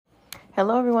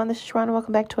Hello, everyone. This is Sharon.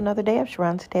 Welcome back to another day of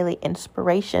Sharon's Daily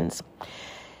Inspirations.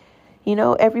 You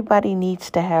know, everybody needs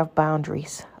to have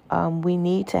boundaries. We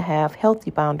need to have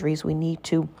healthy boundaries. We need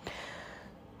to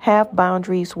have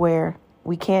boundaries where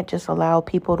we can't just allow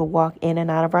people to walk in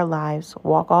and out of our lives,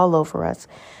 walk all over us,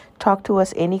 talk to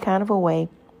us any kind of a way,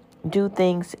 do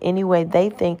things any way they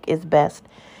think is best.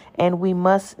 And we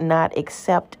must not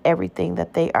accept everything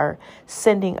that they are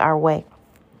sending our way.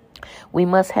 We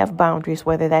must have boundaries,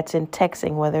 whether that's in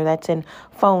texting, whether that's in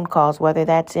phone calls, whether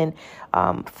that's in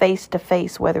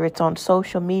face-to-face, whether it's on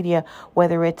social media,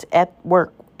 whether it's at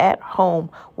work, at home,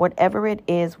 whatever it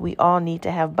is, we all need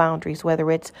to have boundaries, whether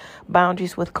it's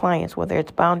boundaries with clients, whether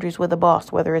it's boundaries with a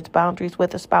boss, whether it's boundaries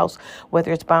with a spouse,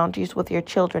 whether it's boundaries with your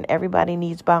children. Everybody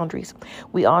needs boundaries.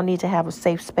 We all need to have a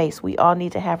safe space. We all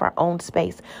need to have our own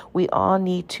space. We all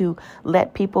need to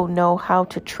let people know how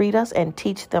to treat us and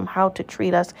teach them how to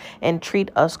treat us and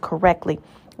treat us correctly.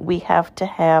 We have to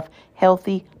have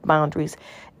healthy boundaries.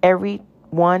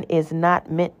 Everyone is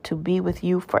not meant to be with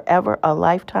you forever, a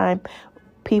lifetime.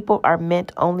 People are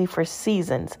meant only for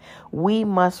seasons. We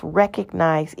must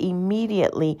recognize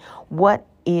immediately what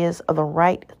is the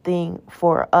right thing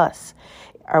for us.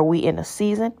 Are we in a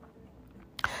season?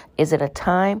 Is it a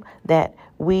time that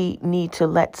we need to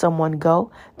let someone go,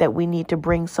 that we need to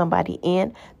bring somebody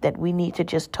in, that we need to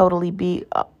just totally be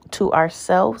to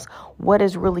ourselves? What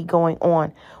is really going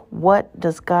on? What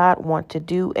does God want to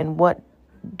do, and what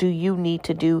do you need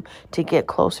to do to get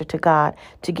closer to God,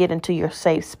 to get into your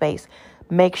safe space?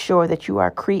 Make sure that you are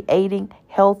creating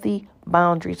healthy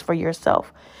boundaries for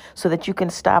yourself so that you can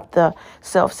stop the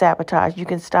self-sabotage. You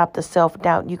can stop the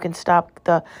self-doubt. You can stop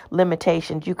the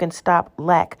limitations. You can stop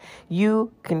lack.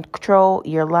 You control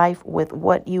your life with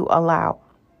what you allow.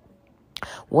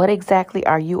 What exactly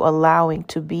are you allowing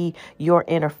to be your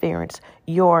interference,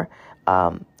 your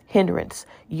hindrance,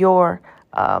 your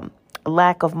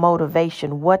lack of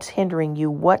motivation? What's hindering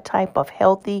you? What type of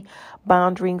healthy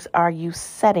boundaries are you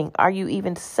setting? Are you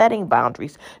even setting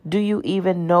boundaries? Do you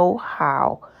even know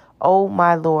how? Oh,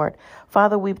 my Lord.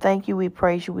 Father, we thank you, we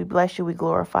praise you, we bless you, we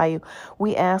glorify you.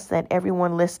 We ask that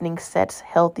everyone listening sets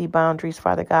healthy boundaries,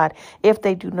 Father God. If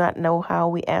they do not know how,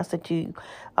 we ask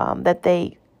that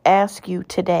they ask you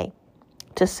today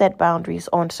to set boundaries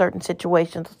on certain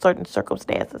situations, certain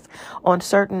circumstances, on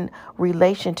certain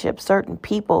relationships, certain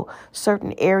people,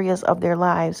 certain areas of their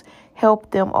lives.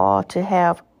 Help them all to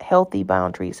have healthy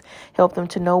boundaries. Help them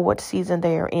to know what season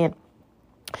they are in.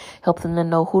 Help them to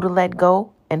know who to let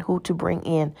go and who to bring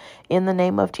in. In the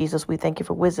name of Jesus, we thank you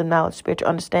for wisdom, knowledge, spiritual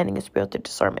understanding, and spiritual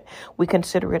discernment. We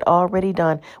consider it already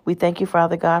done. We thank you,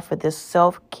 Father God, for this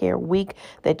self-care week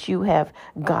that you have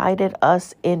guided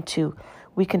us into.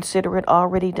 We consider it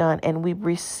already done, and we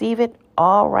receive it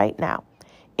all right now.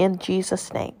 In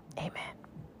Jesus' name, amen.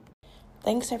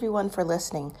 Thanks, everyone, for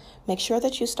listening. Make sure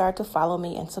that you start to follow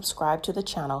me and subscribe to the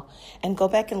channel, and go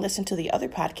back and listen to the other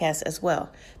podcasts as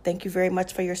well. Thank you very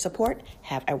much for your support.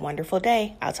 Have a wonderful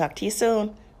day. I'll talk to you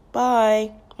soon.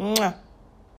 Bye. Mwah.